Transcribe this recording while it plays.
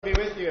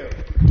you.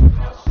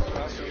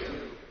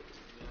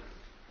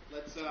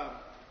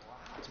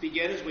 Let's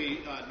begin as we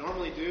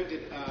normally do.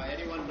 Did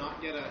anyone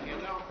not get a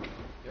handout?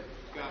 Yep.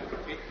 Got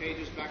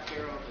pages back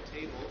there on the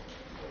table.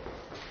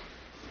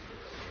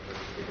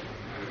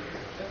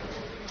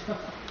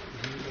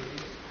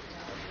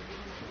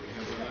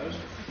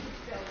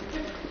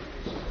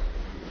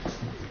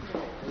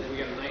 We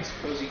got a nice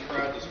cozy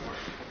crowd this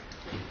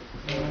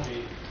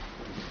morning.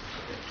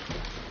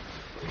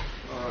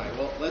 All right.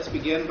 Well, let's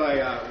begin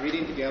by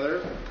reading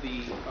together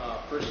the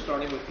first,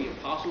 starting with the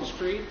Apostles'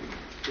 Creed,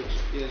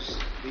 which is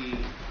the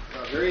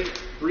very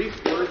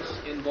brief words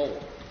in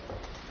bold.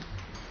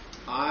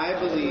 I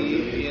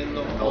believe in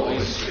the Holy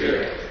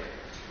Spirit.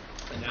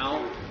 And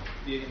now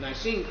the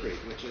Nicene Creed,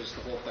 which is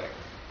the whole thing.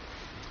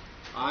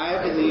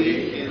 I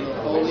believe in the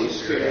Holy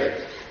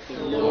Spirit,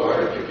 the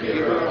Lord, the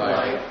giver of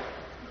life,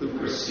 who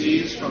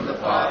proceeds from the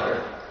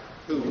Father,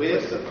 who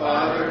with the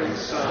Father and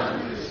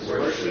Son is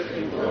worshipped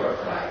and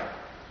glorified,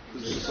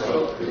 who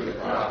spoke through the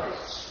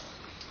prophets.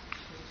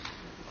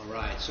 All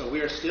right, so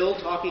we are still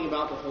talking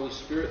about the Holy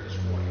Spirit this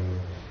morning.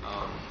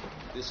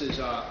 This is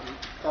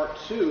part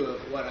 2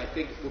 of what I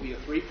think will be a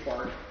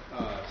 3-part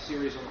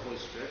series on the Holy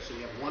Spirit. So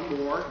we have one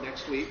more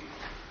next week.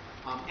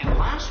 And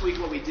last week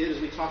what we did is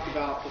we talked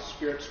about the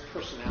Spirit's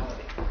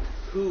personality,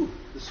 who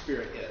the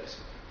Spirit is.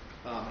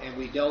 And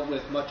we dealt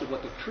with much of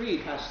what the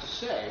Creed has to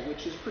say,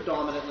 which is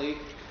predominantly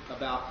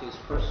about his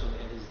person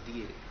and his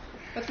deity.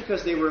 That's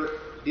because they were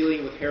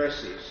dealing with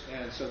heresies,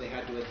 and so they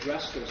had to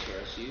address those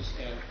heresies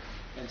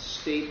and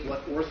state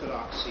what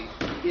orthodoxy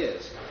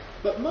is.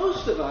 But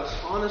most of us,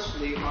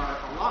 honestly, are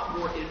a lot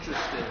more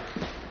interested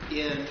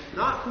in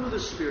not who the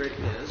Spirit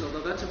is,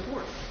 although that's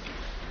important,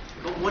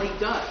 but what he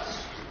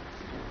does,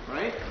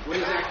 right? What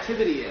his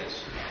activity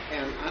is.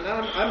 And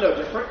I'm no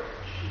different.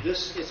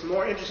 It's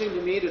more interesting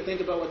to me to think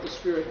about what the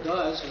Spirit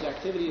does, his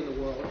activity in the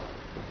world,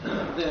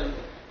 than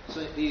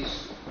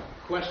these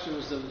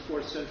questions of the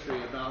 4th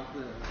century about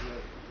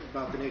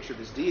the nature of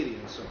his deity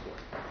and so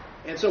forth.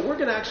 And so we're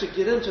going to actually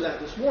get into that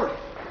this morning.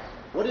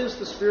 What is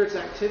the Spirit's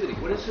activity?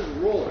 What is his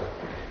role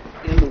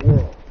in the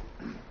world?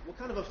 What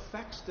kind of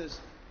effects does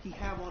he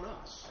have on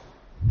us?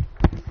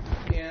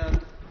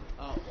 And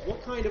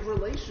what kind of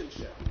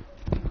relationship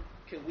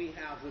can we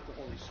have with the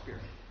Holy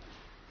Spirit?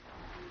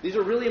 These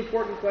are really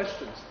important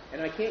questions,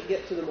 and I can't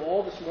get to them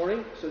all this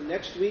morning, so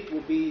next week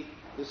will be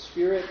the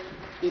Spirit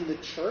in the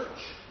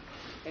church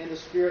and the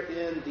Spirit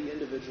in the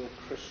individual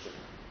Christian.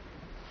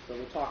 So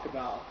we'll talk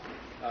about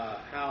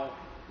how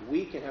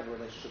we can have a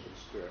relationship with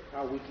the Spirit,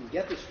 how we can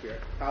get the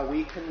Spirit, how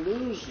we can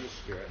lose the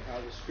Spirit,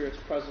 how the Spirit's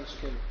presence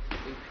can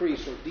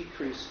increase or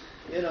decrease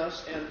in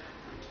us, and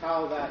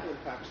how that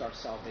impacts our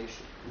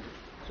salvation.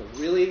 So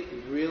really,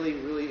 really,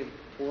 really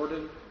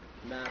important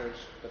matters,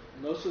 but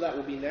most of that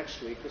will be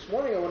next week. This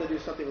morning I want to do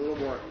something a little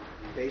more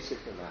basic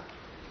than that.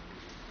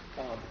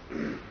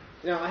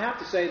 Now, I have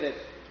to say that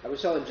I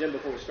was telling Jim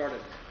before we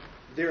started,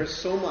 there is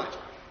so much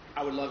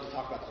I would love to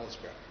talk about the Holy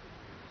Spirit.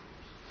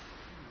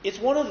 It's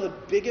one of the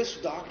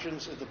biggest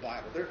doctrines of the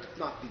Bible. They're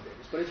not the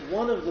biggest, but it's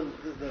one of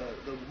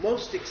the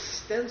most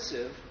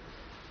extensive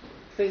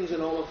things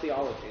in all of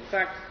theology. In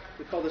fact,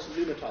 we call this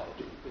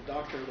pneumatology, the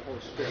doctrine of the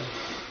Holy Spirit.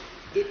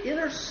 It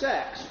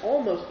intersects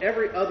almost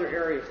every other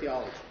area of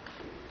theology.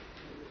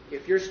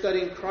 If you're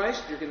studying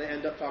Christ, you're going to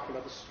end up talking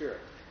about the Spirit.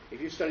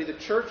 If you study the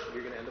church,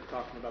 you're going to end up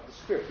talking about the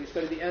Spirit. If you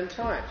study the end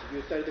times, if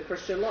you study the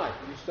Christian life,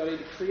 if you study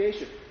the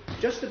creation,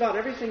 just about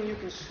everything you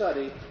can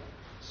study,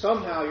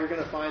 somehow you're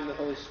going to find the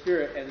Holy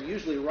Spirit, and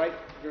usually right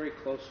very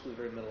close to the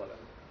very middle of it.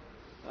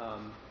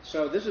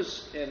 So this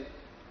is, and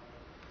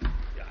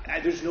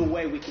there's no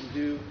way we can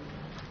do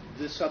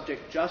this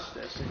subject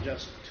justice in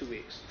just 2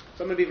 weeks.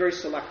 So I'm going to be very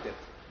selective.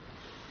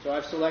 So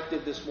I've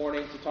selected this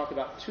morning to talk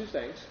about 2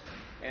 things,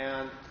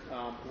 and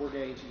we're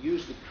going to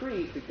use the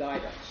Creed to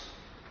guide us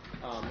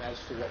as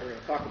to what we're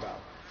going to talk about.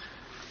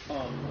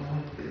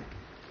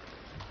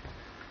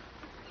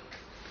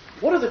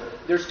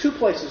 There's 2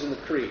 places in the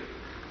Creed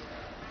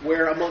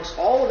where, amongst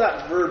all of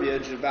that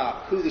verbiage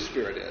about who the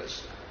Spirit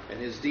is and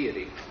his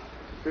deity,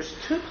 there's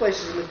 2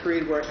 places in the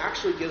Creed where it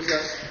actually gives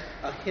us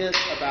a hint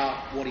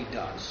about what he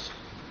does.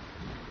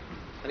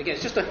 And again,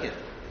 it's just a hint.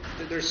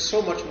 There's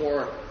so much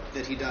more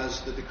that he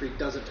does that the Creed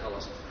doesn't tell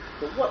us.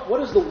 But what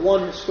is the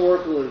one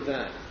historical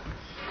event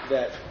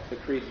that the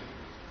Creed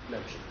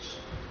mentions?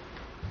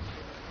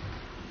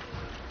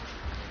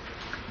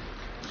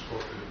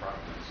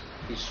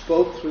 He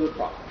spoke through the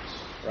prophets.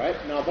 Right?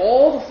 Now, of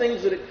all the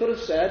things that it could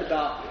have said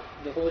about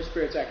the Holy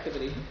Spirit's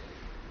activity,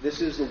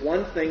 this is the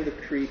one thing the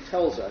Creed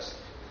tells us.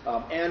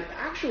 And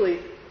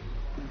actually,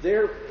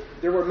 there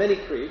were many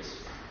creeds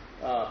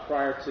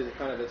prior to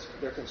kind of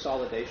their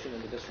consolidation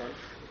into this one.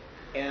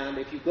 And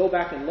if you go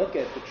back and look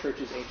at the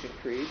Church's ancient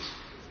creeds,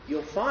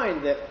 you'll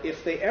find that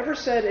if they ever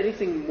said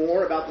anything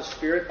more about the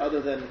Spirit other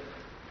than,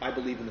 I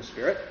believe in the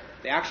Spirit,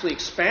 they actually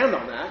expand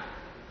on that.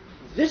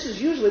 This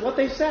is usually what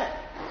they said.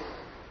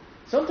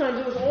 Sometimes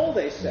it was all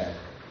they said.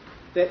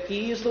 That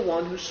he is the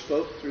one who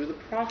spoke through the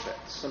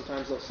prophets.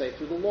 Sometimes they'll say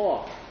through the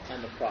law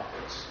and the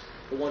prophets.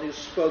 The one who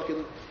spoke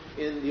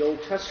in the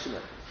Old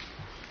Testament.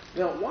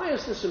 Now, why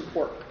is this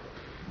important,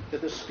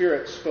 that the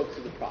Spirit spoke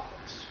through the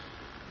prophets?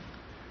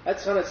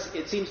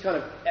 It seems kind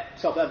of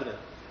self-evident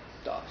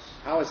to us.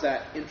 How is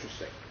that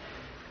interesting?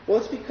 Well,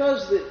 it's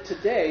because that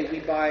today we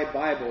buy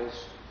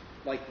Bibles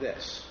like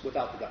this,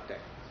 without the duct tape.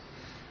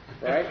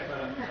 Right?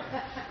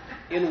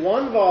 In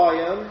one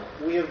volume,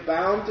 we have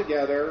bound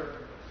together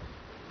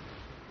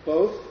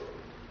both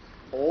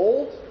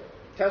Old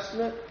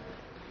Testament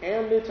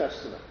and New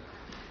Testament,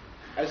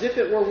 as if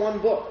it were one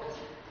book.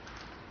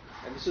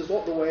 And this is the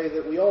way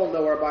that we all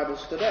know our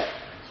Bibles today.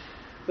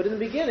 But in the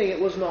beginning, it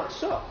was not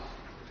so.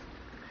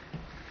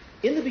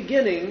 In the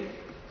beginning,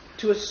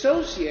 to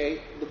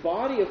associate the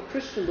body of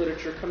Christian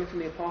literature coming from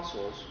the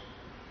apostles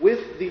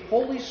with the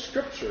Holy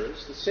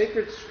Scriptures, the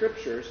sacred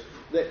Scriptures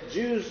that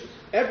Jews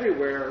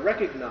everywhere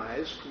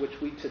recognized, which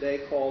we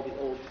today call the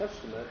Old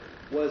Testament,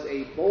 was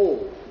a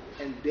bold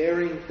and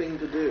daring thing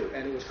to do,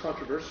 and it was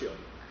controversial.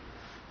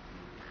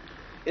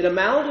 It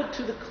amounted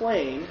to the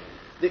claim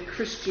that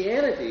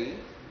Christianity,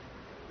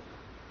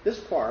 this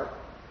part,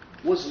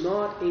 was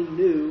not a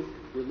new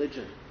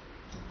religion,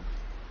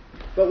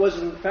 but was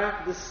in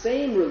fact the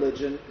same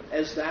religion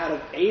as that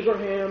of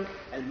Abraham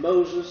and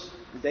Moses,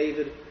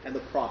 David, and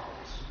the prophets.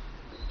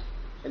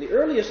 And the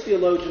earliest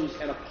theologians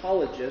and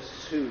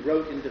apologists who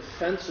wrote in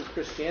defense of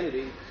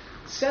Christianity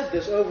said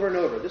this over and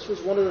over. This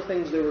was one of the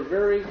things they were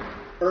very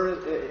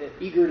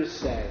eager to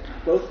say,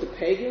 both to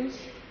pagans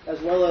as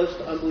well as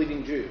to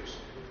unbelieving Jews.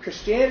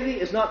 Christianity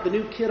is not the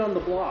new kid on the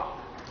block.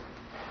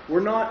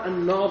 We're not a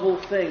novel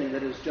thing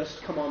that has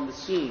just come on the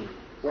scene.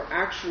 We're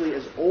actually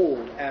as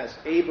old as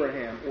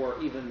Abraham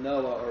or even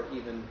Noah or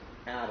even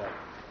Adam.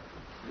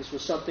 This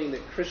was something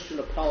that Christian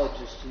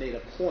apologists made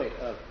a point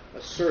of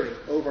asserting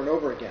over and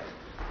over again.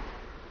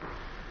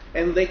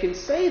 And they can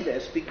say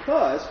this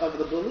because of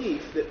the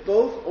belief that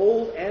both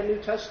Old and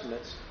New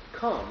Testaments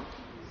come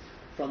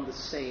from the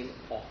same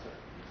author.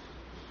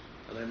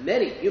 And there are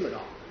many human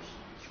authors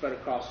spread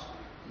across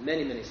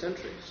many, many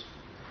centuries.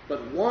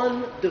 But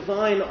one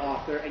divine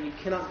author, and you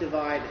cannot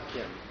divide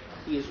him.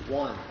 He is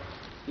one.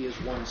 He is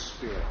one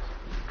Spirit.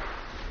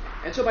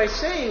 And so by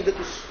saying that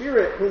the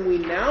Spirit whom we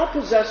now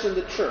possess in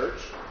the church,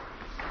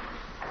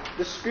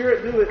 the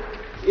Spirit who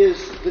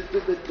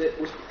that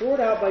was poured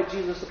out by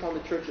Jesus upon the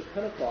church at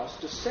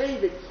Pentecost, to say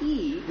that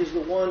He is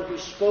the one who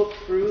spoke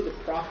through the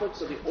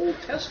prophets of the Old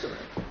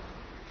Testament,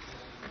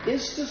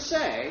 is to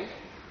say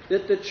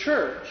that the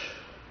church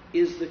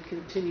is the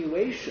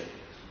continuation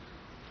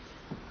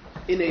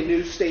in a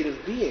new state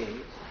of being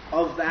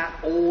of that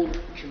old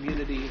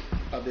community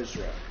of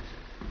Israel.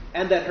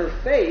 And that her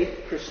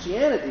faith,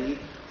 Christianity,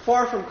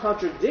 far from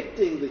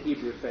contradicting the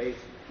Hebrew faith,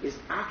 is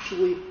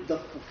actually the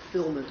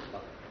fulfillment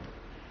of it.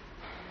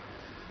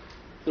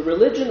 The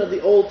religion of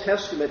the Old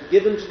Testament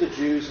given to the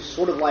Jews is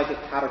sort of like a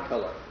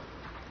caterpillar.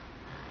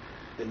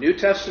 The New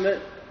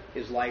Testament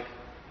is like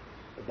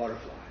a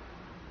butterfly.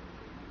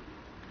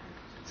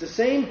 It's the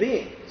same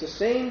being, it's the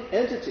same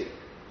entity,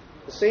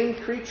 the same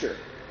creature,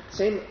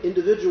 same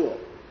individual,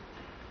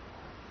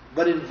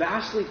 but in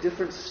vastly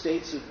different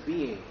states of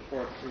being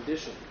or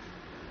condition.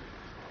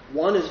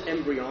 One is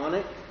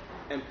embryonic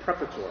and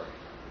preparatory.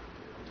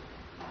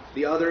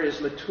 The other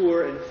is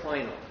mature and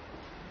final,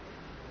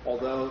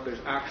 although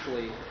there's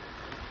actually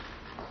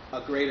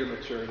a greater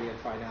maturity and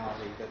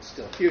finality that's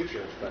still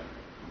future, but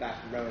that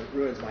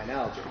ruins my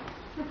analogy.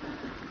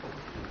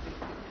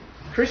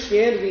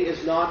 Christianity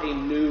is not a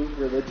new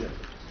religion,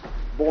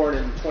 born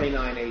in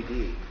 29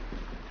 AD.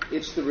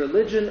 It's the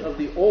religion of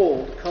the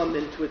old come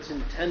into its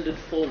intended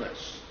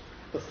fullness,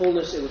 the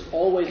fullness it was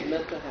always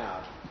meant to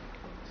have.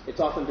 It's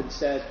often been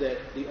said that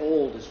the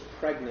old is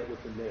pregnant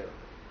with the new.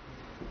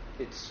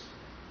 It's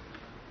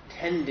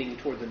tending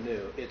toward the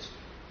new. It's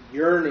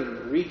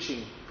yearning,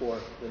 reaching for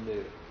the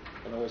new,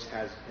 and always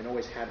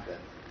had been.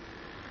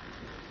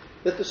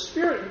 That the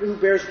Spirit who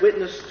bears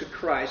witness to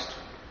Christ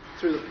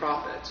through the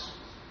prophets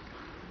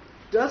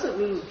doesn't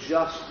mean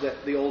just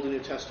that the Old and New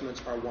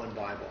Testaments are one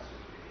Bible.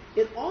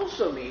 It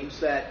also means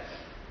that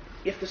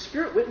if the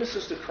Spirit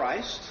witnesses to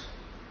Christ,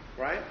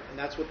 right, and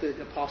that's what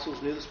the apostles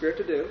knew the Spirit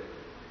to do,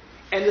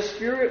 and the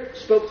Spirit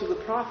spoke to the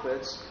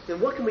prophets,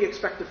 then what can we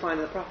expect to find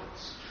in the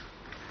prophets?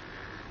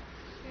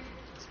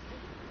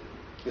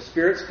 The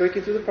Spirit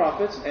speaking through the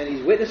prophets, and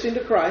He's witnessing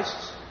to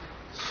Christ,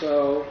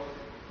 so,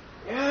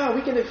 yeah,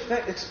 we can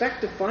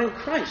expect to find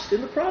Christ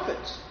in the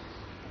prophets,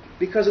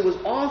 because it was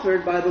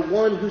authored by the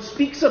one who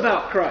speaks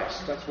about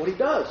Christ. That's what He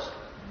does.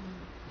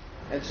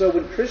 And so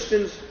when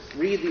Christians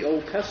read the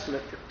Old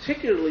Testament,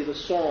 particularly the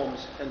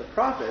Psalms and the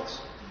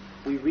prophets,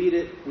 we read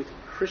it with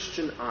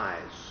Christian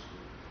eyes.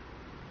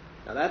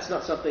 Now that's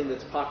not something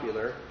that's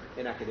popular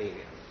in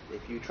academia.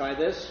 If you try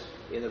this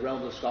in the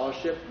realm of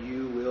scholarship,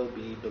 you will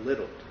be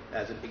belittled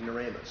as an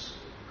ignoramus.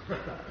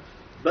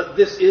 But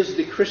this is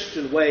the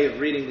Christian way of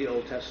reading the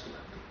Old Testament.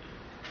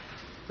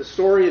 The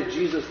story of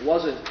Jesus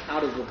wasn't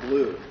out of the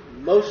blue.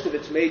 Most of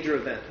its major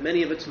events,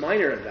 many of its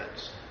minor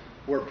events,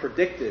 were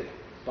predicted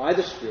by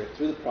the Spirit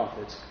through the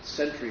prophets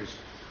centuries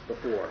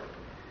before.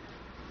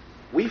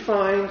 We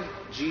find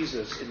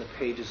Jesus in the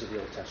pages of the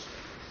Old Testament.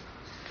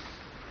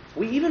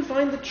 We even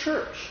find the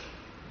church,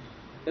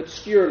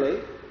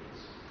 obscurely,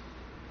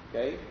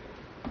 okay,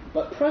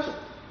 but present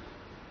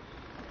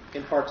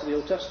in parts of the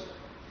Old Testament.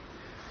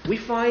 We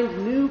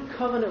find new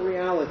covenant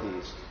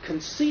realities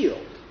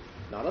concealed,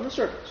 not on the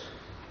surface,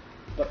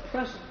 but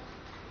present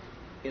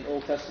in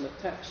Old Testament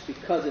texts,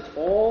 because it's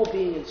all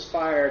being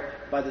inspired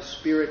by the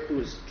Spirit who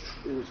is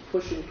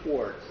pushing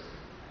toward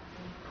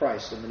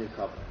Christ in the new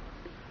covenant.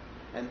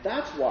 And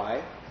that's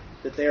why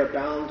that they are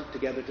bound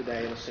together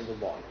today in a single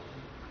volume.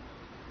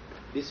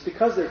 It's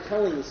because they're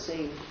telling the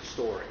same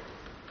story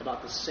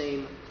about the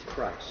same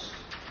Christ.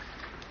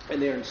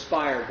 And they're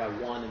inspired by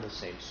one and the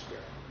same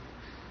Spirit.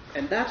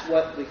 And that's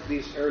what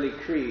these early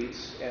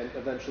creeds, and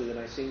eventually the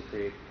Nicene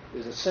Creed,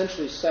 is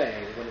essentially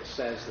saying when it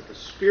says that the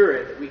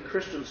Spirit that we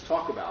Christians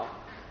talk about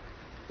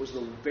was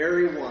the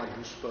very one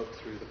who spoke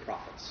through the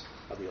prophets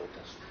of the Old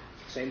Testament.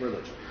 Same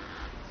religion.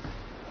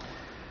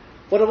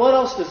 But what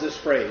else does this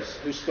phrase,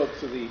 who spoke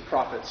through the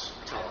prophets,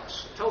 tell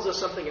us? It tells us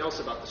something else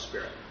about the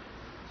Spirit.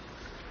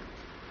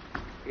 I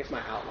guess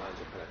my outlines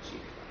are kind of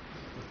cheap.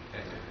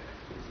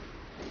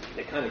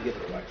 They kind of give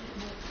it away.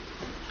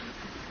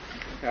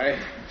 Okay?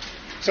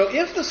 So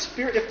if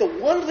the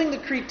one thing the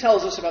Creed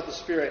tells us about the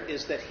Spirit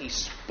is that He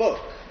spoke,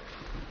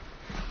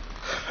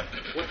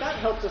 what that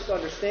helps us to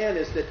understand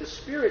is that the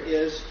Spirit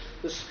is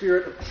the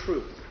Spirit of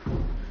truth.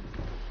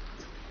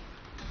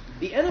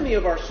 The enemy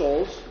of our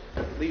souls,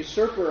 the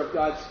usurper of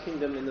God's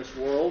kingdom in this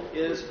world,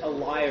 is a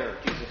liar,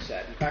 Jesus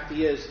said. In fact,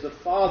 he is the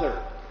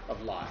father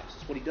of lies.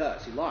 That's what he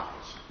does. He lies.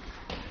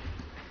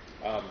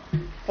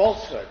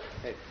 Falsehood,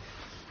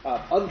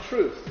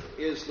 untruth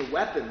is the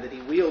weapon that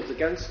he wields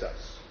against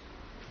us.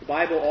 The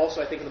Bible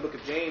also, I think in the book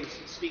of James,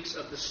 speaks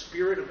of the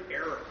spirit of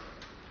error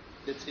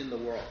that's in the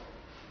world.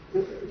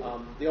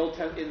 In the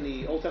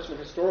Old Testament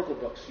historical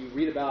books, you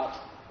read about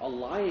a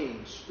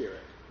lying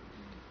spirit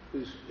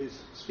who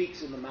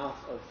speaks in the mouth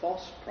of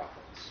false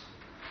prophets.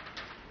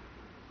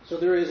 So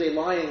there is a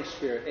lying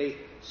spirit, a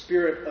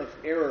spirit of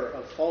error,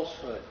 of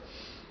falsehood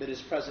that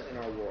is present in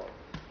our world.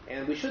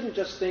 And we shouldn't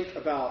just think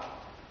about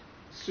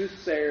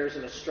soothsayers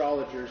and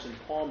astrologers and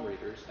palm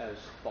readers as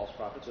false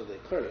prophets, though they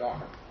clearly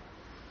are.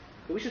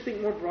 But we should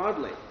think more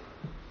broadly.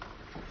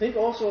 Think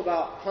also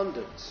about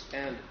pundits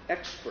and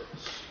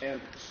experts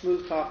and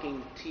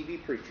smooth-talking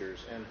TV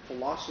preachers and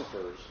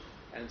philosophers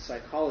and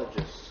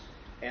psychologists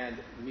and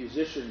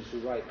musicians who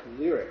write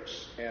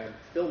lyrics and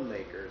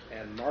filmmakers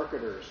and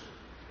marketers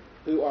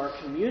who are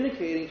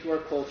communicating to our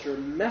culture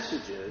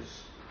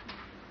messages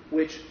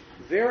which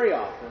very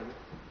often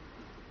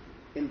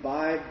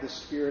imbibe the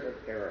spirit of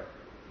error.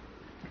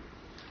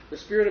 The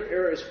spirit of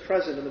error is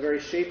present in the very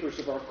shapers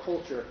of our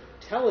culture,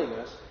 telling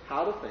us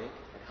how to think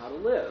and how to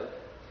live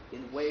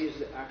in ways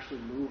that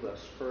actually move us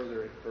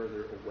further and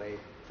further away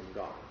from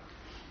God.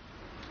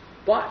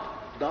 But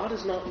God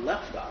has not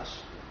left us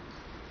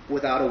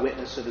without a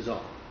witness of His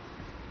own.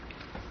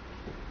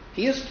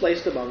 He has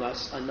placed among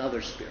us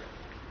another spirit,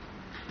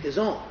 His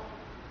own,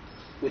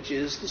 which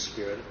is the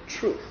spirit of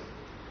truth.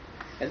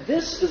 And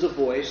this is a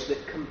voice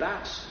that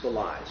combats the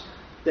lies,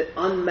 that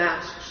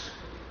unmasks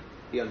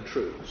the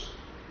untruths,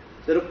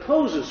 that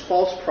opposes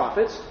false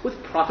prophets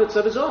with prophets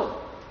of His own,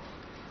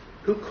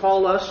 who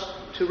call us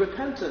to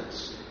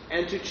repentance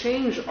and to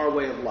change our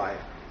way of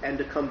life and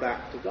to come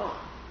back to God.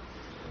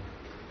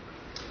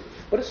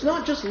 But it's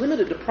not just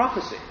limited to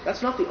prophecy.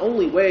 That's not the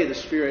only way the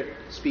Spirit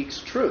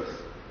speaks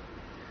truth.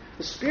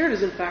 The Spirit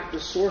is in fact the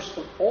source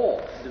of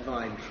all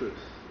divine truth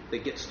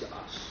that gets to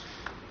us.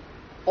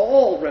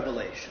 All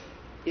revelation,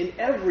 in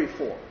every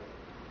form,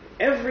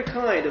 every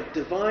kind of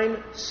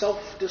divine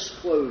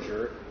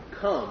self-disclosure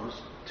comes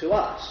to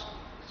us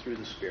through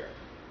the Spirit.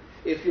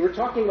 If you were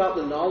talking about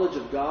the knowledge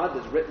of God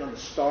that's written on the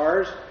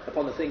stars,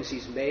 upon the things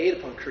He's made,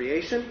 upon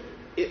creation,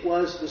 it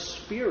was the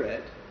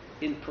Spirit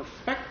in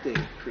perfecting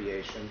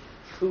creation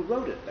who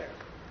wrote it there.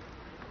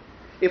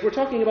 If we're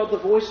talking about the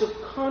voice of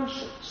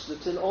conscience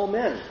that's in all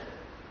men,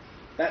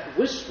 that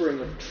whispering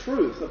of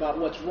truth about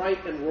what's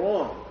right and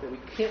wrong that we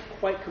can't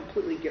quite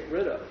completely get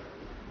rid of,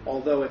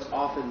 although it's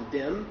often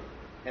dim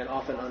and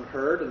often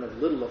unheard and of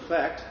little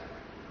effect,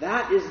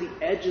 that is the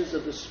edges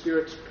of the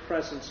Spirit's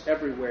presence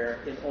everywhere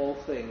in all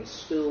things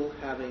still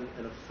having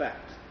an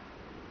effect.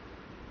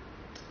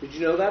 Did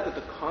you know that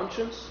the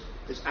conscience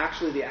is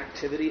actually the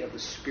activity of the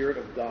Spirit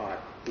of God,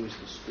 who is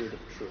the Spirit of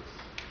truth,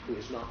 who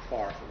is not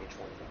far from each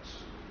one of us?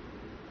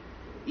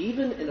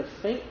 Even in a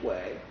faint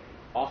way,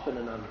 often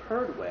an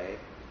unheard way,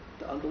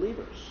 to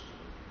unbelievers.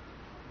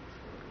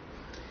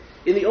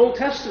 In the Old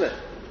Testament,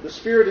 the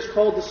Spirit is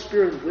called the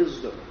Spirit of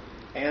wisdom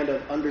and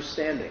of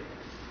understanding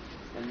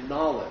and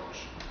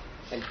knowledge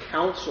and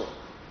counsel.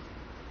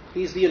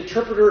 He's the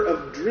interpreter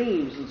of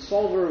dreams and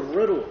solver of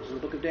riddles in the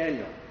book of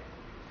Daniel.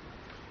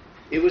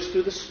 It was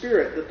through the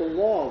Spirit that the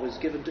law was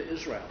given to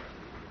Israel,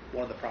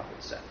 one of the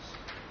prophets says.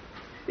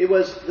 It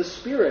was the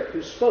Spirit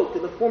who spoke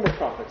in the former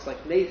prophets,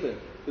 like Nathan,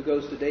 who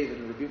goes to David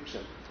and rebukes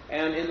him,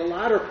 and in the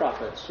latter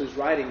prophets whose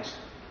writings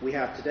we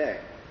have today.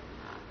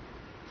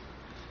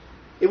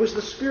 It was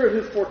the Spirit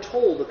who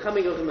foretold the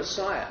coming of the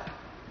Messiah,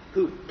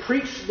 who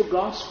preached the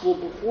gospel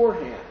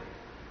beforehand,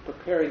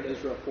 preparing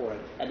Israel for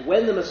it. And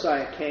when the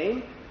Messiah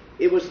came,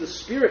 it was the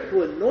Spirit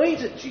who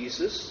anointed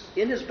Jesus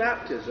in his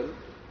baptism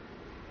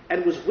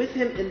and was with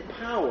him in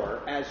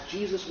power as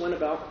Jesus went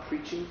about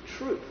preaching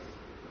truth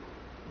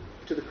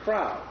to the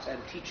crowds and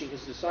teaching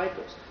his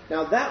disciples.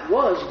 Now that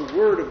was the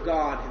Word of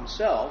God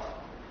himself,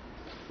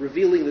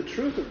 revealing the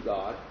truth of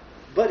God,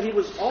 but he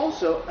was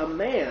also a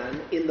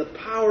man in the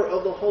power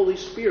of the Holy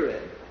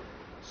Spirit,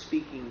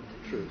 speaking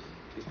the truth,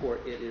 for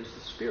it is the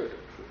Spirit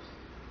of truth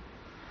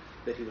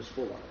that he was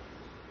full of.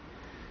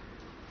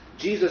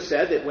 Jesus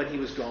said that when he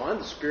was gone,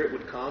 the Spirit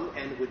would come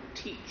and would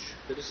teach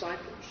the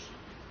disciples.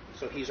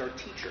 So he's our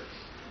teacher.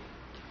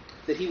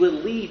 That he would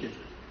lead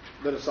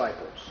the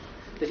disciples.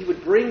 That he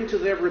would bring to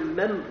their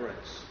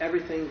remembrance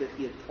everything that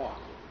he had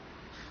taught.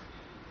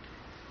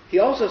 He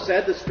also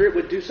said the Spirit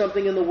would do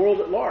something in the world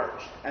at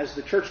large. As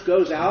the church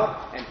goes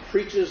out and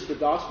preaches the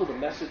gospel, the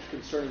message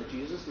concerning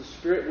Jesus, the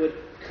Spirit would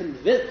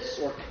convince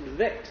or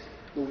convict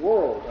the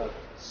world of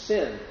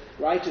sin,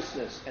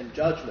 righteousness, and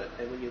judgment.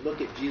 And when you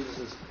look at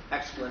Jesus'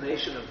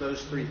 explanation of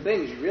those three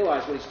things, you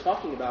realize what he's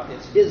talking about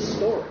is his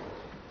story.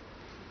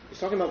 He's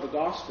talking about the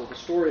gospel, the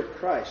story of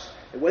Christ.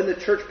 And when the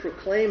church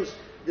proclaims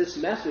this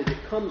message, it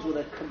comes with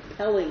a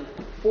compelling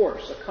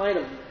force, a kind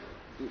of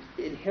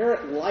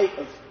inherent light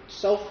of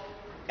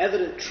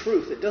self-evident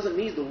truth. It doesn't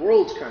need the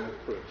world's kind of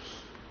proofs.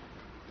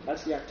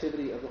 That's the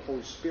activity of the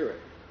Holy Spirit.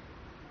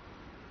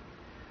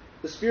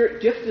 The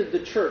Spirit gifted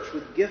the church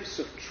with gifts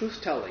of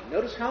truth-telling.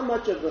 Notice how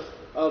much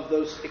of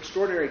those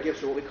extraordinary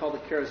gifts, or what we call the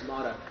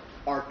charismata,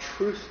 are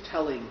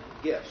truth-telling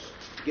gifts.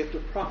 The gift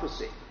of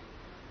prophecy,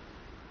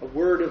 a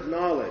word of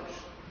knowledge,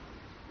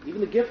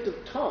 even the gift of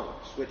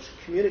tongues, which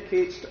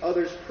communicates to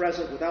others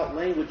present without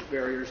language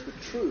barriers the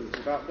truths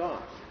about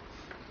God.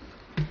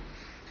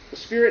 The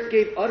Spirit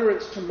gave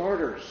utterance to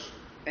martyrs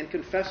and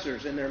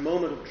confessors in their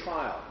moment of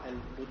trial. And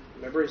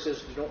remember, he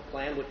says, you don't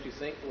plan what you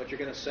think, what you're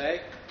going to say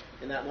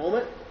in that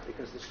moment,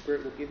 because the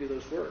Spirit will give you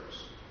those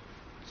words,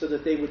 so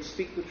that they would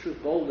speak the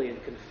truth boldly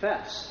and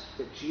confess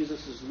that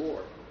Jesus is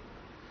Lord.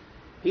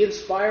 He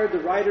inspired the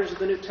writers of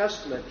the New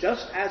Testament,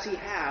 just as he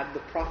had the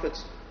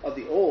prophets of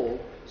the Old,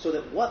 so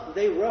that what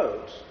they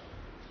wrote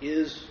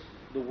is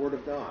the Word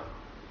of God.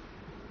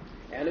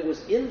 And it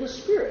was in the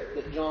Spirit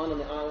that John on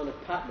the island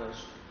of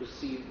Patmos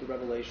received the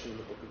revelation in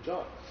the book of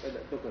John,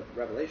 the book of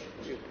Revelation,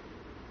 excuse me.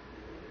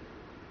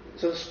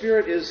 So the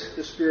Spirit is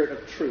the Spirit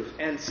of truth.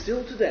 And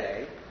still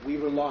today, we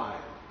rely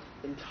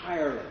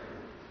entirely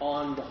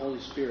on the Holy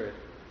Spirit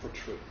for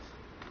truth.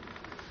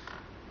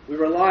 We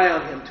rely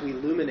on him to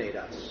illuminate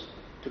us,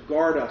 to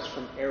guard us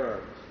from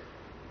error,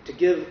 to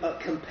give a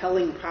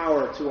compelling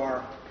power to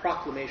our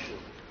proclamation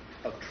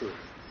of truth.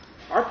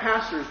 Our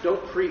pastors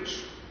don't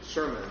preach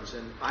sermons,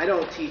 and I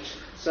don't teach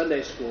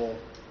Sunday school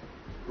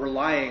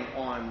relying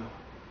on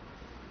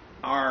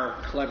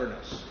our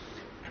cleverness,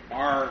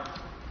 our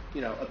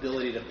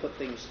ability to put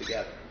things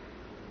together.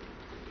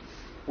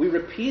 We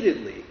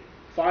repeatedly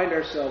find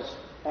ourselves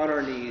on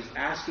our knees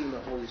asking the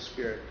Holy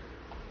Spirit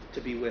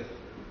to be with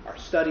our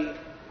study,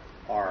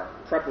 our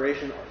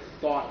preparation, our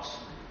thoughts,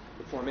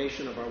 the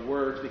formation of our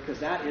words, because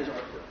that is the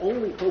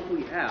only hope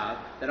we have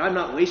that I'm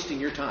not wasting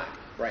your time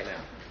right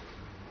now.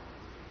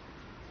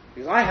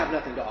 Because I have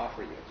nothing to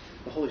offer you.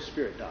 The Holy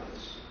Spirit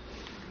does.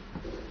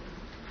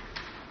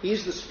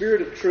 He's the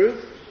Spirit of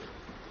truth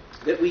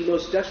that we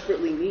most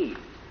desperately need.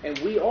 And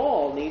we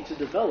all need to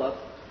develop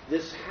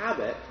this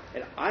habit,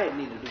 and I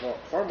need to develop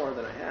far more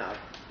than I have,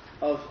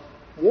 of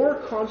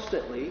more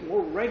constantly,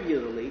 more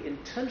regularly,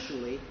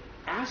 intentionally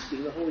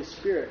asking the Holy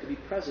Spirit to be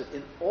present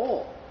in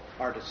all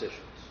our decisions,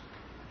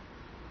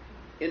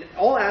 in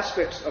all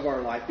aspects of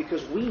our life,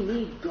 because we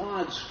need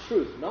God's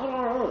truth, not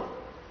our own.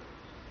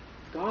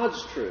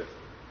 God's truth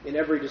in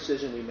every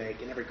decision we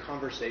make, in every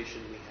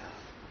conversation we have.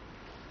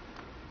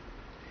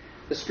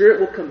 The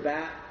Spirit will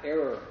combat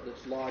error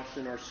that's lodged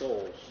in our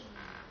souls.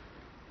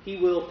 He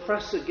will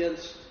press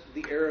against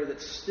the error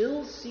that's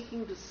still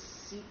seeking to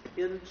seep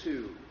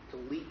into, to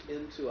leak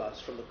into us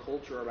from the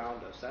culture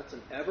around us. That's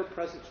an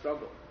ever-present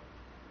struggle.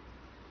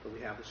 But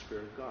we have the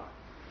Spirit of God.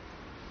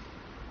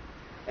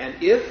 And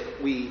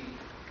if we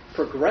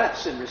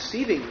progress in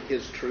receiving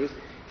his truth,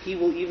 he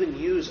will even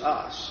use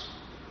us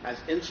as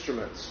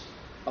instruments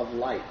of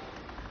light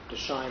to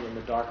shine in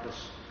the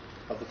darkness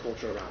of the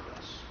culture around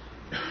us.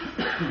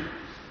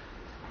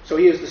 So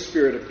he is the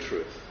Spirit of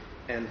truth,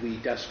 and we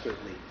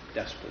desperately,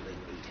 desperately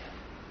need him.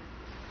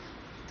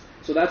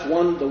 So that's the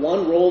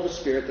one role of the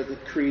Spirit that the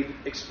Creed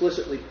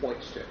explicitly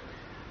points to.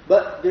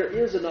 But there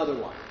is another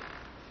one.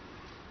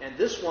 And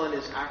this one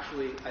is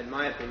actually, in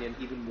my opinion,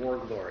 even more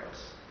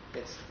glorious.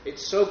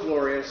 It's so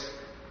glorious,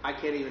 I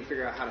can't even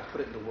figure out how to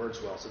put it into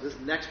words well. So this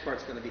next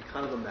part's going to be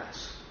kind of a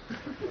mess.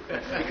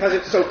 Because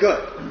it's so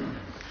good.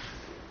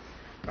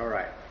 All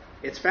right.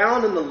 It's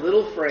found in the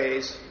little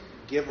phrase,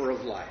 giver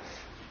of life.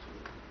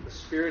 The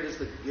Spirit is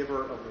the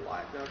giver of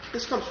life. Now,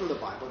 this comes from the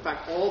Bible. In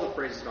fact, all the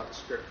phrases about the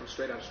Spirit come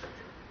straight out of Scripture.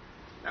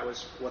 That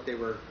was what they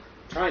were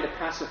trying to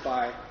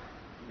pacify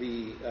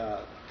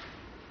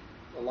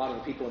a lot of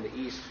the people in the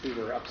East who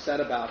were upset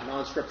about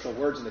non-scriptural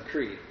words in the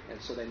Creed,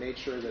 and so they made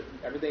sure that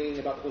everything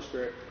about the Holy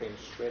Spirit came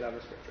straight out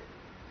of Scripture.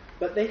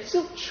 But they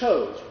still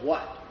chose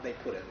what they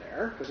put in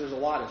there, because there's a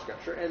lot in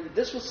Scripture, and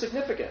this was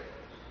significant.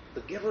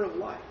 The giver of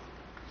life.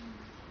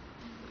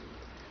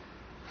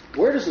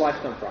 Where does life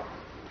come from?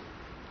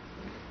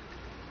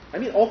 I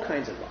mean all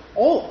kinds of life.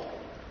 All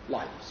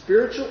life,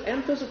 spiritual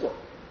and physical.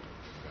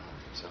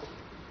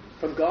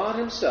 From God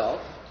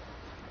Himself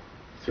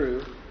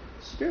through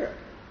the Spirit.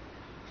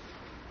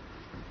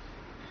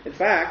 In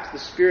fact, the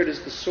Spirit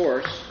is the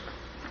source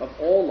of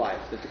all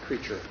life that the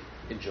creature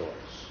enjoys.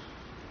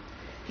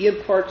 He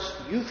imparts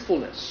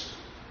youthfulness,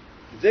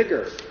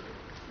 vigor,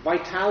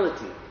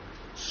 vitality,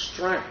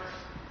 strength,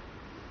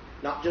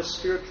 not just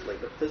spiritually,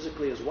 but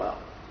physically as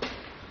well.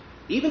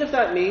 Even if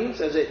that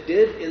means, as it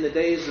did in the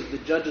days of the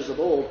judges of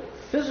old,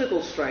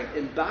 physical strength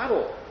in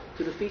battle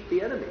to defeat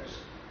the enemies.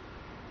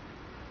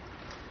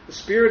 The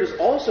Spirit is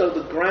also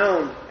the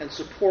ground and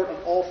support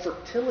of all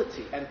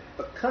fertility and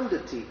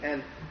fecundity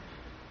and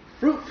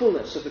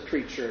fruitfulness of the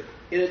creature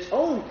in its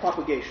own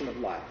propagation of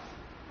life,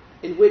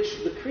 in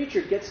which the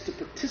creature gets to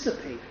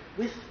participate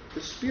with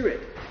the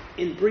Spirit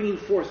in bringing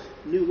forth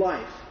new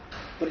life.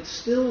 But it's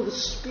still the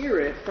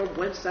Spirit from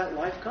whence that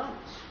life comes.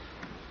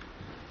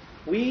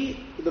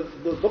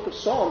 The book of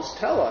Psalms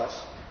tell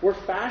us, we're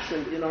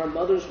fashioned in our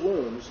mother's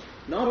wombs,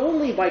 not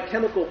only by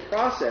chemical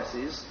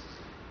processes,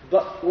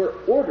 but we're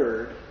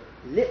ordered,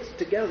 knit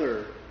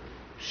together,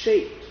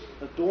 shaped,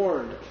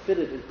 adorned,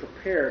 fitted, and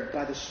prepared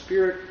by the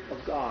Spirit of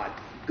God,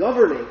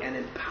 governing and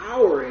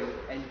empowering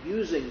and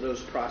using those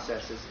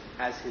processes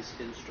as His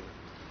instrument.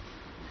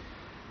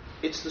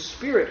 It's the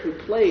Spirit who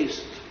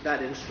plays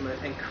that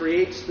instrument and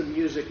creates the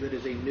music that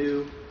is a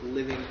new,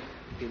 living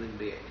human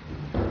being.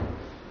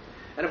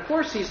 And of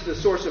course, He's the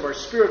source of our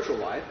spiritual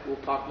life. We'll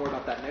talk more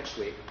about that next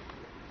week.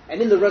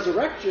 And in the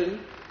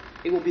resurrection,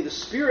 it will be the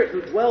Spirit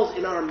who dwells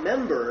in our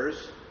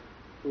members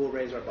who will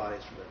raise our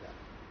bodies from the dead.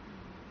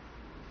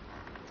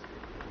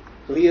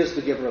 So He is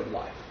the giver of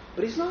life.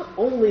 But He's not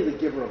only the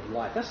giver of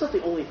life. That's not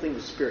the only thing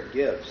the Spirit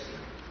gives.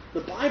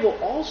 The Bible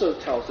also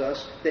tells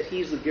us that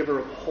He's the giver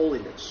of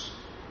holiness.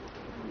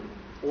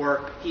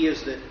 Or He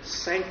is the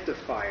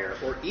sanctifier,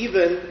 or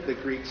even, the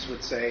Greeks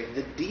would say,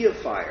 the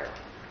deifier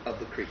of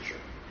the creature.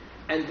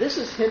 And this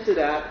is hinted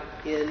at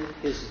in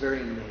His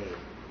very name.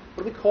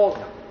 What do we call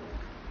Him?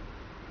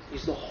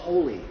 He's the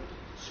Holy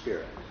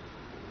Spirit.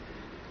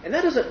 And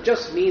that doesn't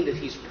just mean that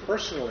He's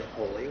personally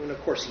holy, and of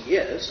course He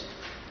is.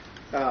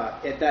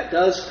 And that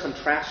does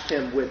contrast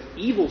Him with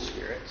evil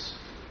spirits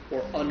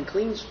or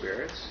unclean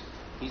spirits.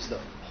 He's the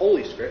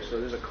Holy Spirit, so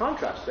there's a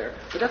contrast there.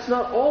 But that's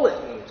not all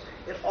it means.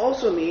 It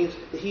also means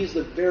that He's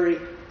the very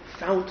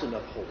fountain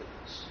of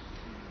holiness,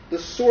 the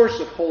source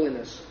of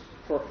holiness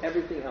for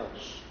everything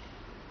else.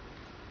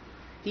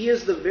 He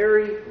is the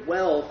very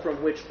well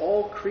from which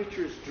all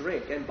creatures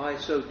drink, and by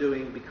so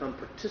doing become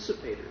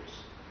participators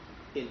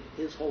in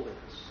His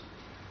holiness.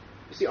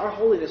 You see, our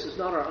holiness is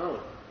not our own.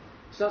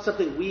 It's not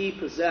something we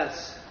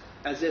possess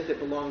as if it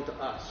belonged to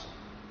us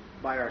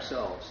by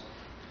ourselves.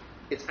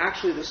 It's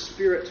actually the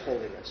Spirit's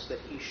holiness that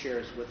He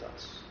shares with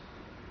us.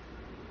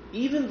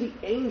 Even the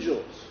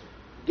angels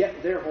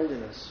get their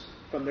holiness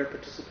from their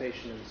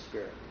participation in the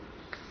Spirit.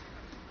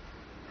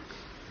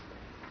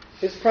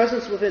 His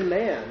presence within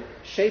man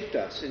shaped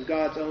us in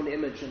God's own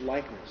image and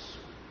likeness.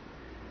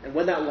 And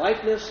when that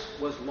likeness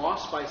was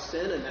lost by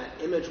sin and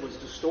that image was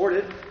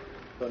distorted,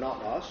 though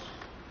not lost,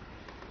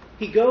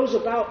 He goes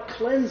about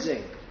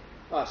cleansing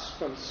us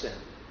from sin,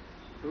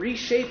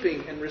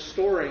 reshaping and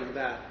restoring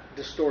that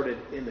distorted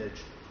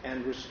image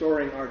and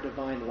restoring our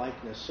divine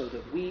likeness so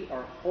that we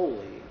are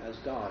holy as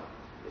God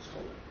is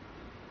holy.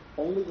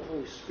 Only the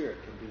Holy Spirit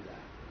can do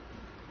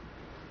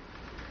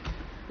that.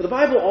 But the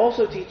Bible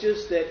also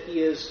teaches that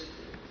He is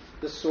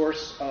the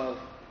source of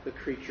the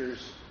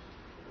creature's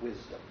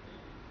wisdom.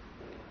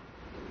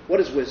 What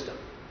is wisdom?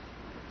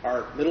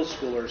 Our middle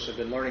schoolers have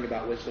been learning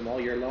about wisdom all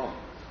year long.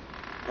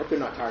 I hope they're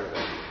not tired of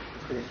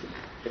it.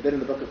 They've been in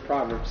the book of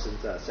Proverbs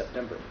since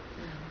September.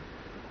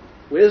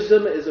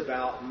 Wisdom is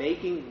about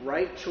making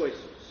right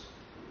choices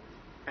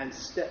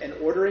and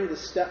ordering the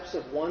steps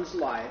of one's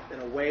life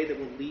in a way that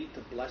will lead to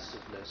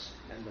blessedness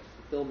and the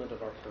fulfillment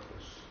of our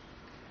purpose.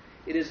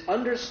 It is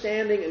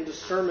understanding and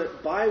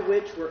discernment by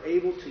which we're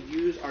able to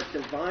use our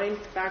divine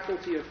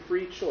faculty of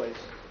free choice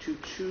to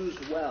choose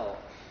well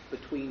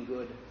between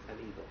good and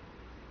evil.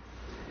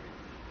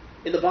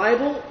 In the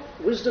Bible,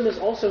 wisdom is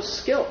also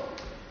skill.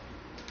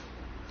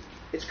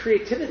 It's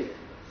creativity.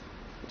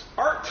 It's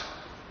art.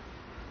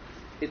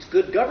 It's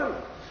good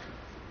government.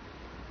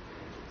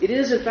 It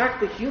is, in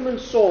fact, the human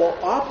soul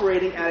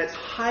operating at its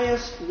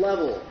highest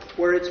level,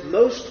 where it's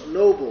most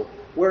noble,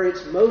 where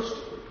it's most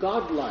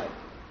godlike.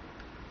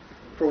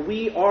 For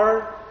we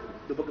are,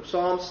 the book of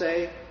Psalms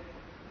say,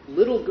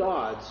 little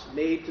gods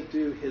made to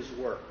do His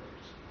work.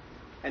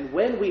 And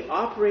when we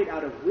operate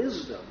out of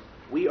wisdom,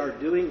 we are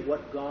doing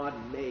what God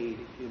made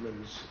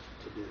humans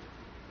to do.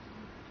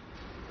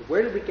 But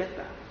where did we get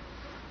that?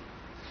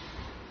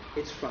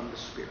 It's from the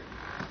Spirit.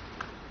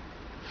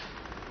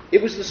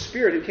 It was the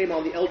Spirit who came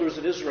on the elders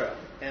of Israel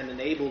and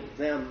enabled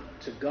them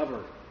to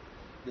govern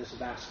this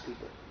vast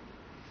people.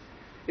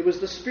 It was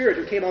the Spirit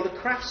who came on the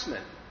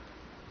craftsmen.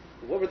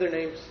 What were their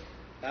names?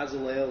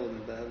 Azalel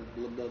and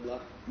blah, blah, blah.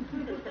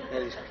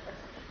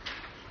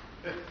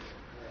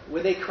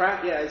 When they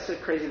craft, it's a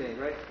crazy name,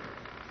 right?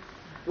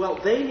 Well,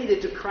 they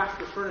needed to craft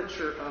the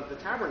furniture of the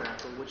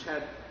tabernacle, which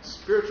had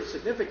spiritual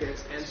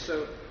significance, and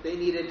so they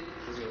needed,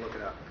 I was going to look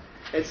it up.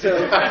 And so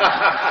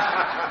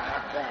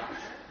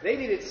they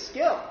needed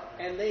skill,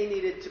 and they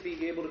needed to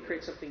be able to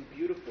create something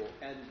beautiful,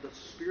 and the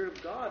Spirit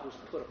of God was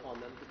put upon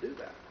them to do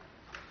that.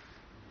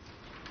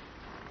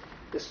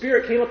 The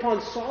Spirit came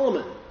upon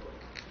Solomon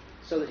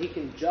so that he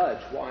can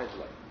judge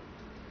wisely.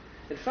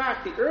 In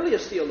fact, the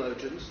earliest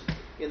theologians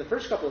in the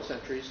first couple of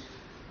centuries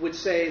would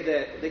say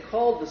that they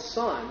called the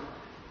Son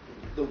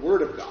the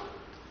Word of God.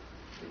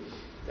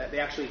 That they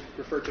actually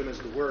referred to him as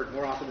the Word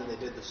more often than they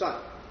did the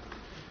Son.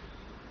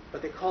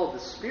 But they called the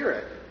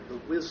Spirit the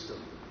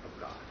wisdom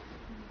of God.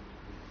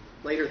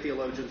 Later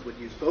theologians would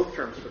use both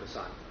terms for the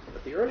Son,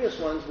 but the earliest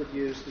ones would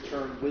use the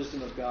term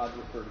wisdom of God to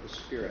refer to the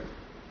Spirit.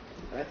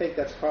 And I think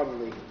that's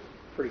probably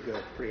pretty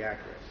good, pretty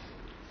accurate.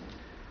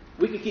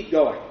 We could keep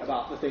going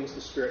about the things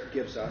the Spirit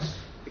gives us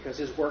because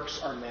His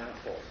works are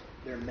manifold.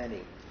 There are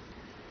many.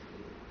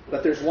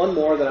 But there's one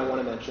more that I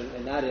want to mention,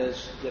 and that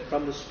is that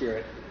from the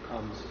Spirit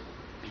comes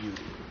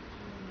beauty.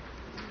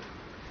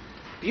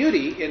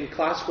 Beauty in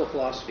classical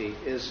philosophy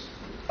is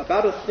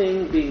about a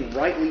thing being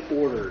rightly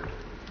ordered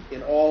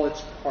in all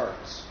its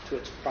parts to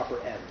its proper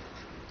end.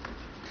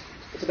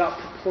 It's about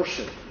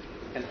proportion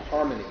and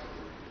harmony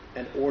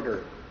and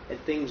order and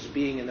things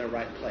being in their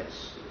right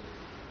place.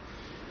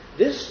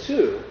 This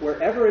too,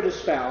 wherever it is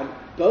found,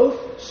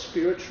 both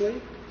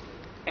spiritually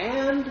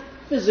and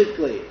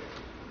physically,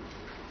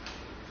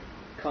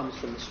 comes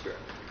from the Spirit.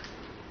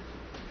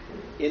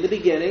 In the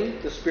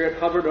beginning, the Spirit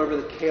hovered over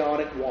the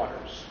chaotic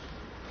waters,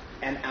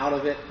 and out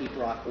of it He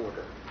brought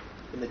order.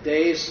 In the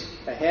days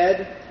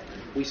ahead,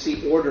 we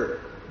see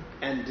order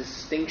and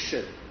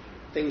distinction.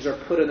 Things are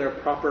put in their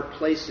proper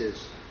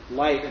places.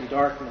 Light and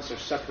darkness are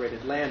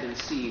separated, land and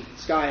sea,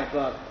 sky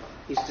above.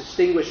 He's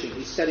distinguishing,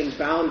 He's setting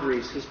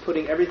boundaries, He's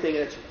putting everything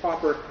in its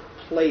proper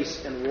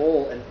place and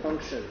role and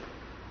function.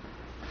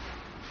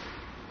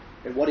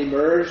 And what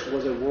emerged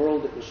was a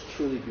world that was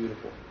truly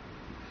beautiful.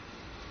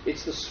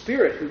 It's the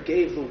Spirit who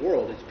gave the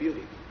world its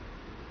beauty.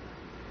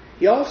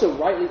 He also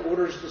rightly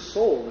orders the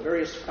soul, the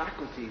various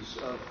faculties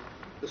of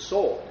the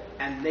soul,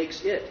 and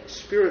makes it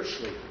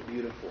spiritually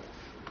beautiful.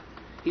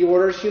 He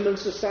orders human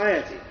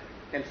society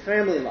and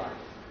family life,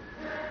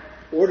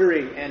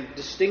 ordering and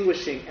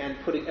distinguishing and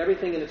putting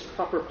everything in its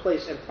proper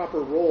place and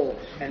proper role,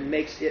 and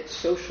makes it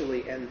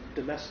socially and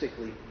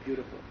domestically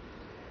beautiful.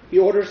 He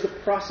orders the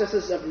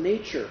processes of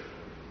nature.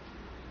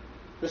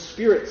 The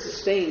Spirit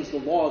sustains the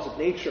laws of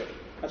nature.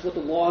 That's what the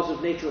laws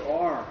of nature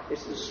are.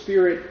 It's the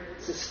Spirit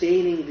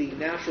sustaining the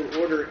natural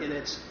order in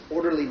its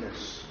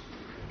orderliness,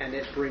 and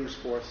it brings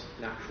forth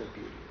natural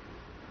beauty.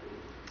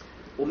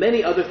 Well,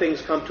 many other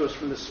things come to us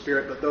from the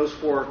Spirit, but those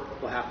four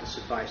will have to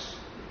suffice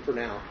for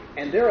now.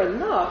 And they're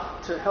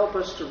enough to help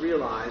us to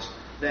realize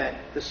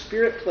that the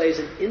Spirit plays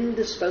an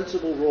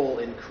indispensable role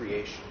in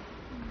creation.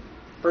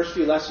 First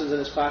few lessons in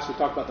this class, we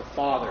talked about the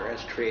Father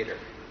as creator.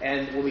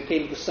 And when we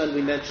came to the Son,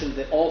 we mentioned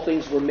that all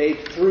things were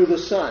made through the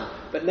Son.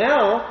 But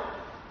now,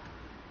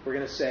 we're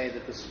going to say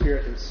that the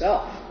Spirit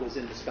Himself was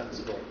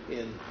indispensable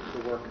in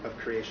the work of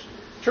creation.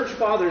 Church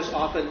fathers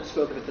often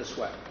spoke of it this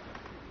way.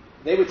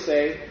 They would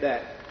say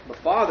that the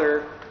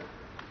Father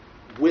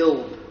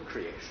willed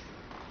creation.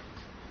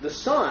 The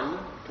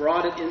Son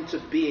brought it into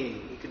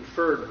being. He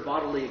conferred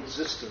bodily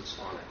existence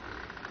on it.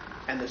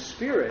 And the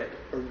Spirit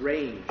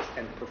arranged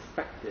and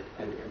perfected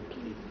and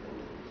completed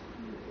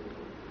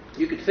it.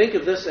 You could think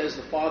of this as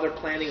the Father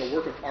planning a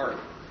work of art.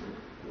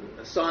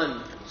 The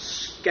Son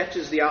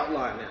sketches the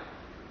outline out,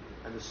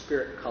 and the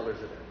Spirit colors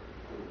it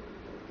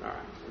in. All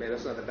right, maybe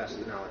that's not the best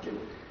analogy.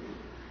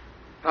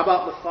 How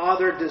about the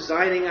Father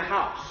designing a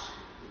house?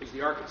 He's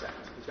the architect.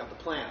 He's got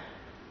the plan.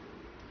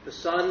 The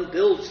Son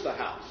builds the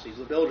house. He's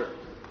the builder.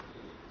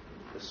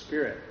 The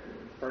Spirit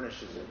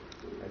furnishes it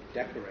and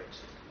decorates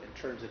it and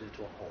turns it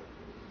into a home.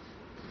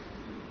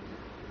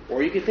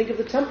 Or you can think of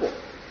the temple.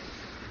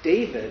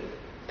 David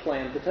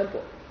planned the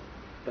temple,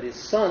 but his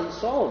son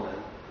Solomon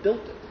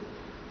built it.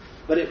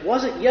 But it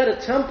wasn't yet a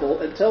temple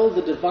until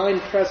the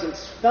divine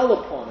presence fell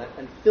upon it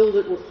and filled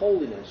it with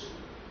holiness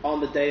on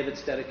the day of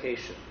its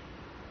dedication.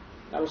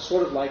 That was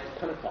sort of like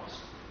Pentecost.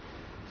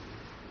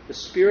 The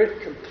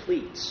Spirit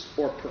completes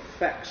or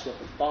perfects what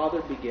the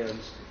Father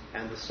begins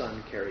and the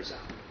Son carries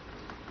out.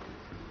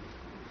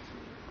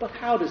 But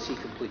how does He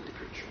complete the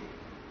creature?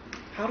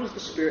 How does the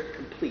Spirit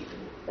complete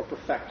or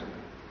perfect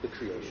the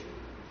creation?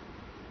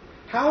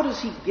 How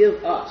does He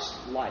give us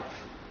life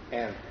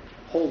and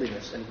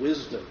holiness and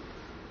wisdom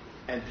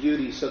and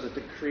beauty so that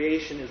the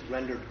creation is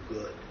rendered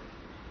good?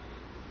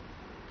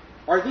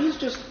 Are these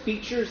just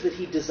features that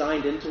He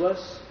designed into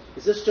us?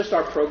 Is this just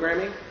our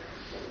programming?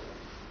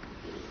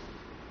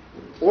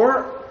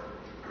 Or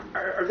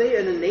Are they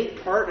an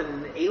innate part,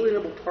 an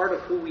inalienable part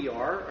of who we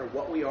are or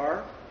what we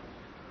are?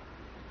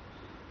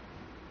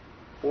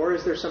 Or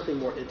is there something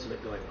more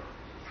intimate going on?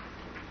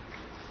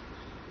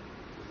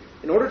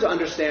 In order to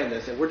understand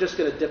this, and we're just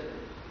going to dip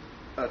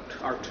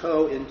our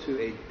toe into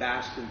a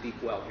vast and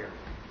deep well here.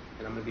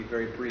 And I'm going to be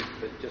very brief,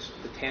 but just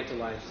to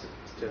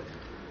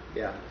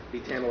be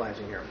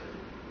tantalizing here.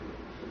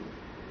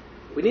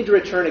 We need to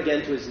return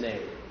again to his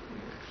name.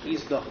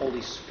 He's the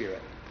Holy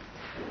Spirit.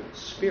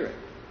 Spirit.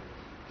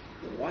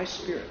 Why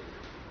Spirit?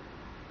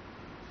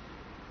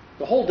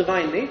 The whole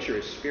divine nature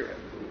is Spirit.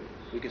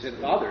 We can say the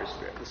Father is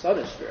Spirit, the Son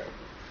is Spirit,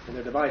 and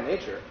their divine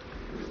nature.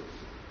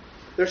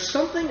 There's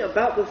something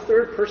about the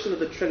third person of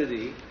the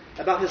Trinity,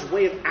 about his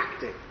way of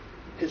acting,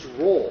 his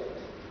role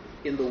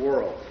in the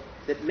world,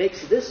 that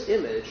makes this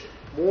image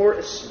more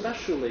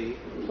especially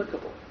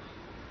applicable.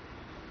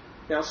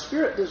 Now,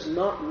 Spirit does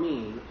not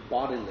mean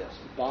bodiless.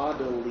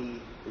 Bodiless.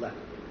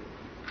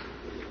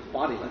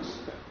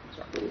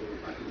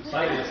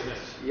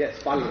 Bodilessness.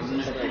 Yes,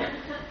 bodilessness. Something like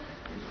that.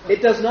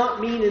 It does not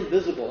mean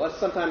invisible. That's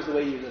sometimes the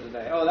way you use it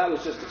today. Oh, that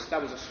was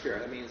a spirit.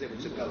 That means it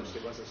was a ghost.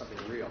 It wasn't something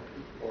real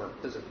or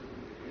physical.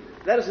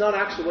 That is not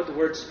actually what the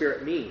word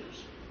spirit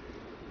means.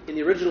 In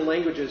the original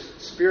languages,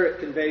 spirit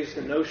conveys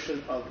the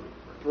notion of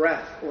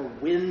breath or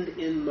wind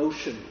in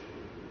motion.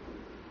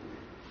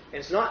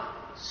 And it's not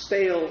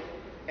stale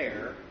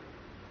air.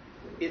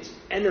 It's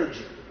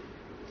energy.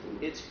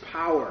 It's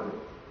power,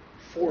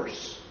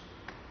 force,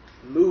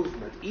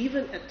 movement,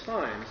 even at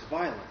times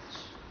violence.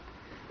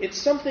 It's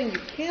something you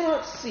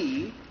cannot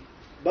see,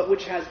 but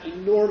which has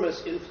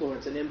enormous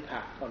influence and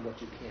impact on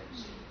what you can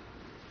see.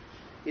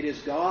 It is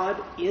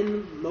God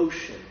in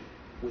motion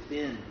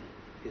within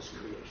his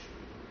creation.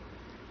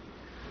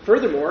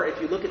 Furthermore,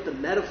 if you look at the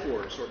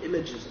metaphors or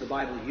images the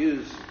Bible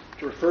uses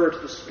to refer to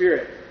the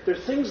Spirit, there are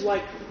things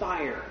like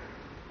fire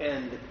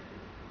and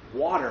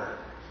water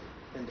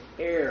and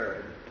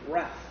air and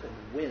breath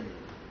and wind.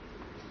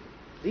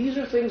 These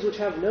are things which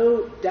have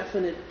no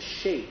definite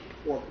shape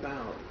or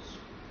bounds.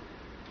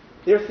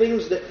 They're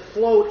things that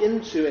flow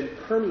into and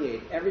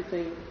permeate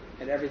everything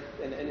and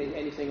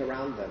anything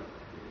around them.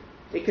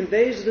 It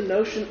conveys the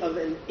notion of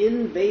an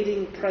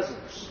invading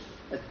presence,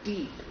 a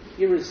deep,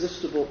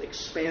 irresistible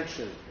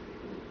expansion.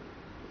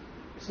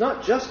 It's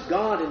not just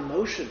God in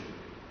motion.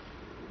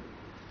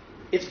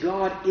 It's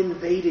God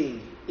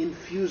invading,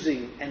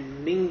 infusing,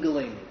 and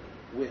mingling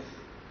with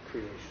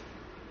creation.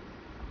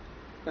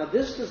 Now,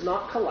 this does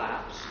not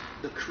collapse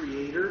the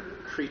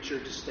creator-creature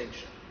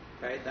distinction.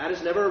 Okay? That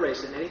is never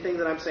erased in anything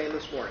that I'm saying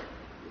this morning.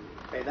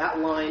 Okay? That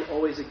line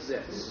always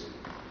exists.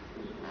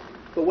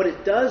 But what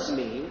it does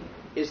mean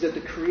is that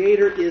the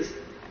Creator is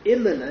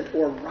immanent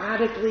or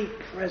radically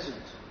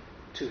present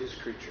to his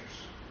creatures.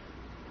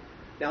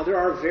 Now, there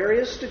are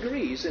various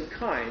degrees and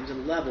kinds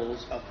and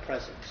levels of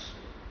presence.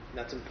 And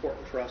that's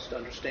important for us to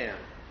understand.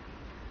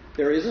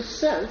 There is a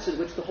sense in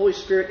which the Holy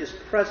Spirit is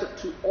present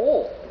to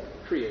all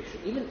creation,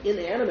 even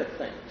inanimate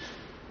things.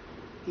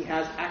 He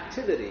has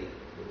activity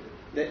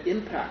that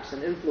impacts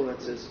and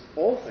influences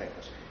all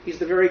things. He's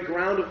the very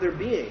ground of their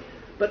being.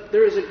 But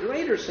there is a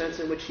greater sense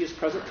in which he is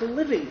present to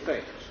living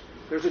things.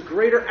 There's a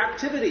greater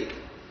activity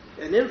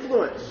and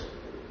influence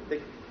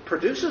that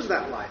produces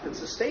that life and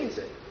sustains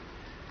it.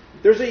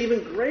 There's an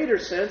even greater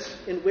sense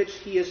in which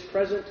he is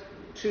present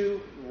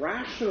to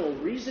rational,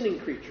 reasoning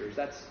creatures.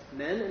 That's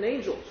men and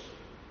angels.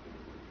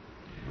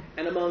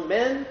 And among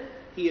men,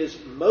 he is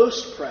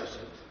most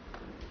present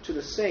to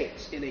the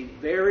saints in a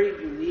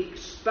very unique,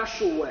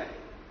 special way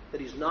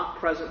that he's not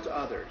present to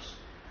others.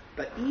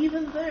 But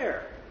even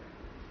there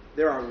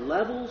are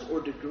levels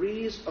or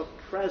degrees of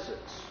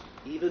presence,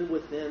 even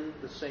within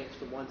the saints,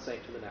 from one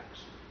saint to the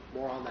next.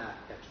 More on that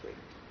next week.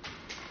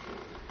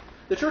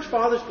 The Church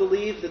Fathers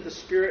believe that the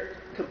Spirit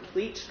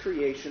completes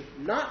creation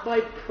not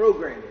by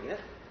programming it,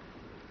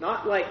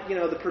 not like,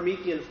 the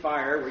Promethean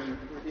fire where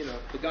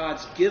the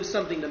gods give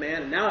something to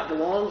man and now it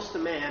belongs to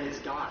man, he's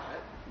got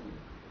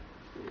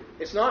it.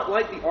 It's not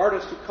like the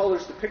artist who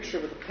colors the picture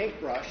with a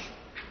paintbrush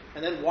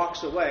and then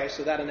walks away,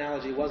 so that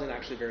analogy wasn't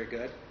actually very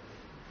good.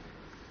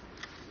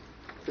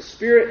 The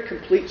Spirit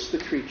completes the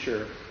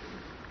creature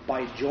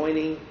by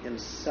joining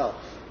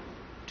himself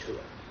to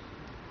it.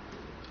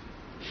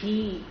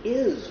 He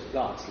is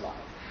God's life.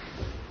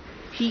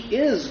 He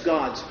is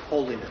God's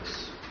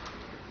holiness.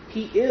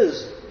 He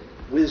is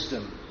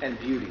wisdom and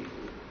beauty.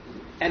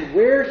 And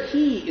where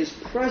he is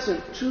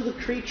present to the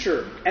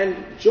creature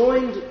and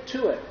joined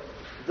to it,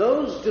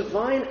 those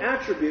divine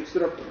attributes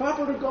that are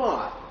proper to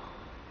God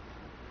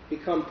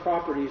become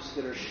properties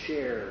that are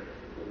shared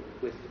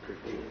with the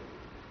creature.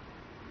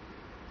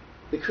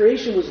 The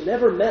creation was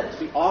never meant to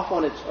be off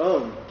on its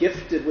own,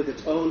 gifted with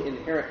its own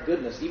inherent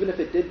goodness, even if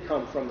it did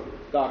come from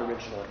God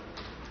originally.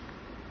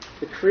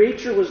 The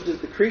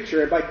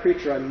creature, and by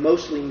creature I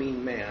mostly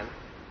mean man,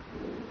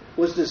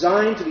 was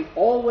designed to be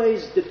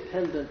always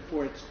dependent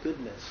for its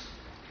goodness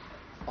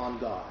on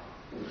God.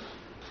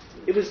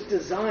 It was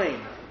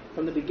designed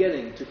from the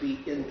beginning to be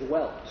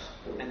indwelt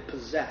and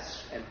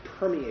possessed and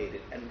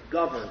permeated and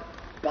governed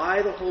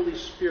by the Holy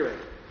Spirit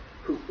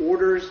who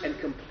orders and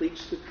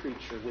completes the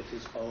creature with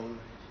his own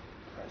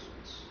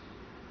presence.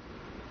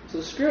 So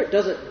the Spirit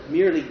doesn't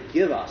merely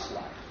give us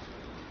life.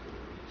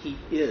 He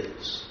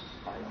is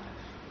our life.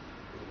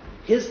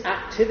 His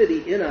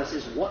activity in us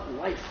is what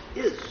life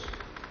is,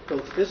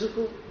 both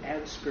physical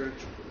and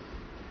spiritual.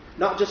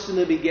 Not just in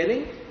the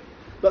beginning,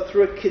 but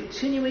through a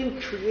continuing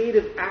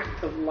creative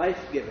act of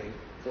life-giving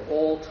for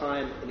all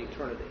time and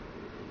eternity.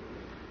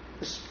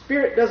 The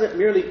Spirit doesn't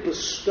merely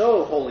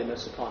bestow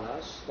holiness upon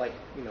us, like,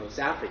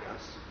 zapping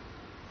us.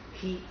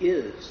 He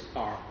is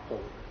our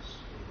holiness.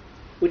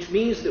 Which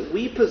means that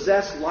we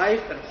possess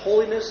life and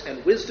holiness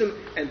and wisdom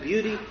and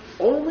beauty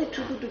only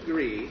to the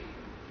degree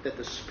that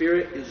the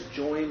Spirit is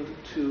joined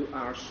to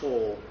our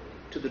soul,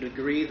 to the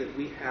degree that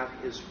we have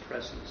His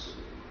presence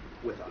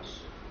with us.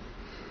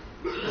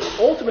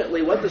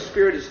 Ultimately, what the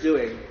Spirit is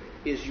doing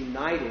is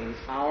uniting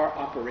our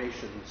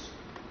operations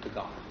to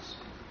God's.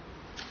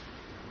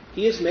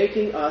 He is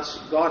making us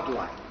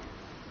godlike,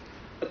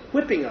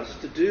 equipping us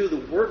to do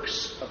the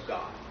works of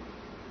God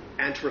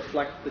and to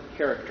reflect the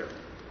character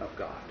of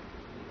God.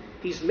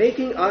 He's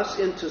making us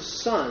into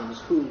sons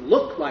who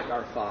look like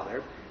our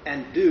Father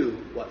and do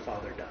what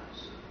Father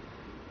does.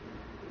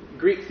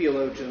 Greek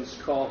theologians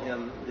call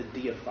him the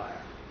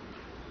deifier.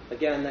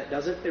 Again, that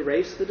doesn't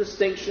erase the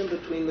distinction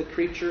between the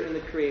creature and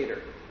the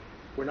creator.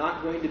 We're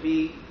not going to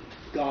be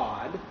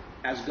God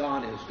as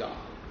God is God.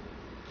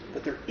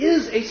 But there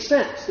is a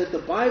sense that the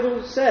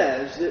Bible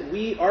says that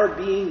we are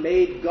being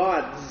made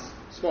gods,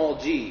 small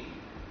g,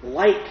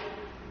 like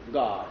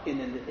God, in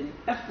an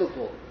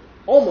ineffable,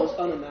 almost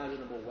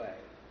unimaginable way.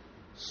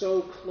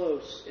 So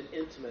close and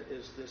intimate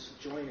is this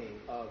joining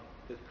of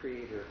the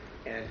Creator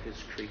and His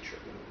creature.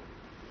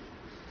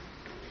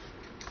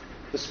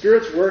 The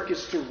Spirit's work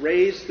is to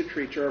raise the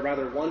creature, or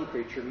rather one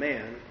creature,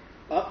 man,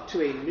 up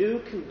to a new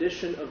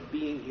condition of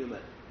being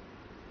human.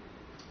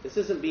 This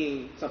isn't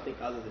being something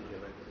other than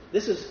human.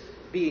 This is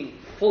being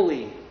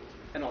fully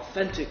and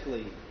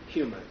authentically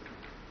human.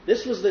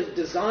 This was the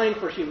design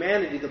for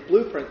humanity, the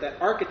blueprint,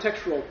 that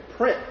architectural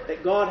print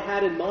that God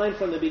had in mind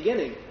from the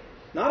beginning.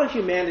 Not a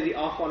humanity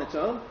off on its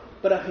own,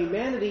 but a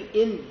humanity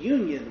in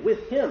union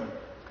with Him,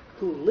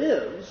 who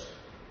lives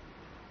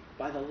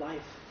by the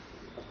life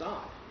of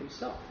God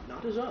Himself,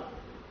 not his own.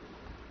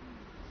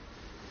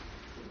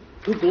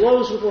 Who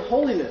glows with the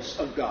holiness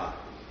of God,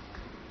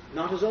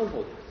 not his own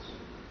holiness.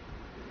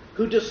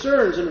 Who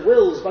discerns and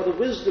wills by the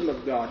wisdom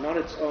of God, not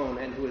its own,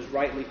 and who is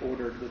rightly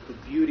ordered with the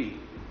beauty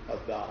of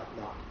God,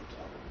 not its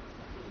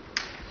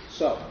own.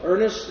 So,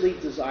 earnestly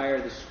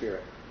desire the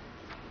Spirit.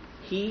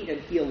 He and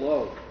He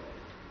alone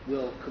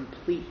will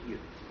complete you,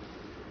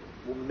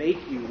 will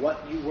make you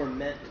what you were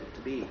meant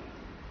to be.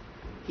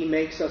 He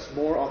makes us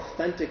more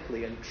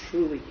authentically and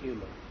truly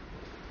human.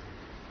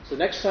 So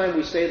next time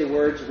we say the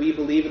words, "We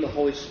believe in the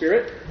Holy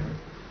Spirit,"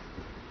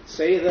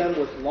 say them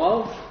with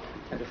love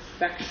and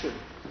affection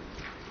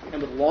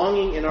and with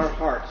longing in our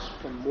hearts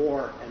for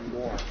more and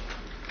more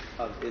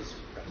of His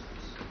presence.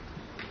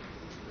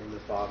 In the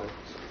Father.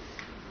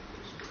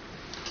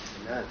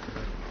 Amen.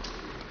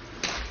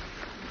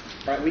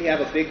 All right, we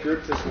have a big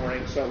group this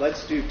morning, so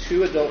let's do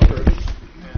 2 adult groups.